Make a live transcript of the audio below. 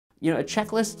You know, a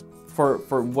checklist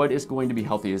for what is going to be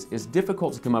healthy is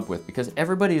difficult to come up with because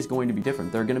everybody is going to be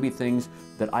different. There are going to be things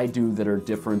that I do that are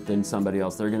different than somebody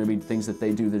else. There are going to be things that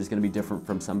they do that is going to be different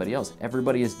from somebody else.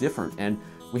 Everybody is different, and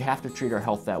we have to treat our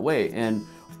health that way. And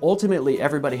ultimately,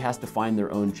 everybody has to find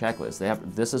their own checklist.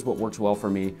 This is what works well for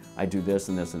me. I do this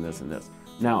and this and this and this.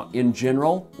 Now, in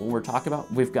general, when we're talking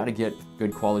about, we've got to get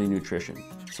good quality nutrition.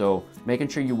 So making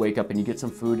sure you wake up and you get some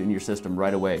food in your system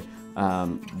right away,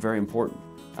 very important.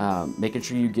 Making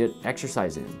sure you get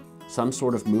exercise in, some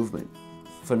sort of movement,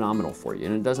 phenomenal for you.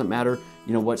 And it doesn't matter,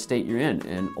 you know, what state you're in.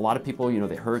 And a lot of people, you know,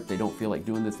 they hurt, they don't feel like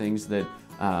doing the things that,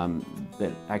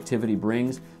 that activity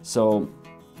brings. So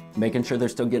making sure they're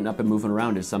still getting up and moving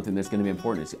around is something that's going to be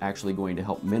important. It's actually going to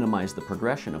help minimize the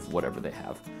progression of whatever they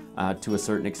have to a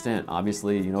certain extent.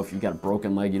 Obviously, you know, if you've got a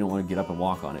broken leg, you don't want to get up and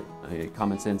walk on it.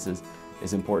 Common sense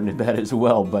is important in that as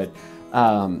well. But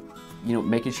you know,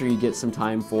 making sure you get some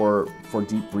time for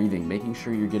deep breathing, making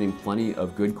sure you're getting plenty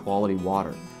of good quality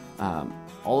water.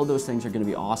 All of those things are going to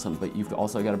be awesome, but you've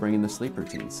also got to bring in the sleep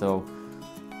routine. So,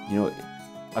 you know,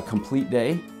 a complete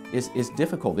day is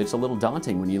difficult. It's a little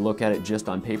daunting when you look at it just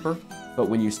on paper, but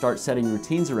when you start setting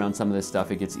routines around some of this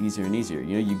stuff, it gets easier and easier.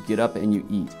 You know, you get up and you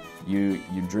eat, you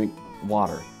drink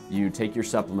water, you take your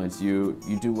supplements, you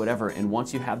do whatever, and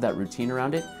once you have that routine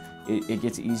around it, it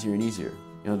gets easier and easier.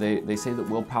 You know, they say that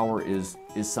willpower is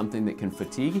something that can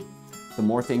fatigue. The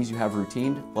more things you have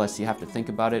routined, the less you have to think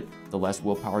about it, the less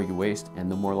willpower you waste,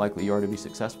 and the more likely you are to be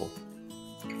successful.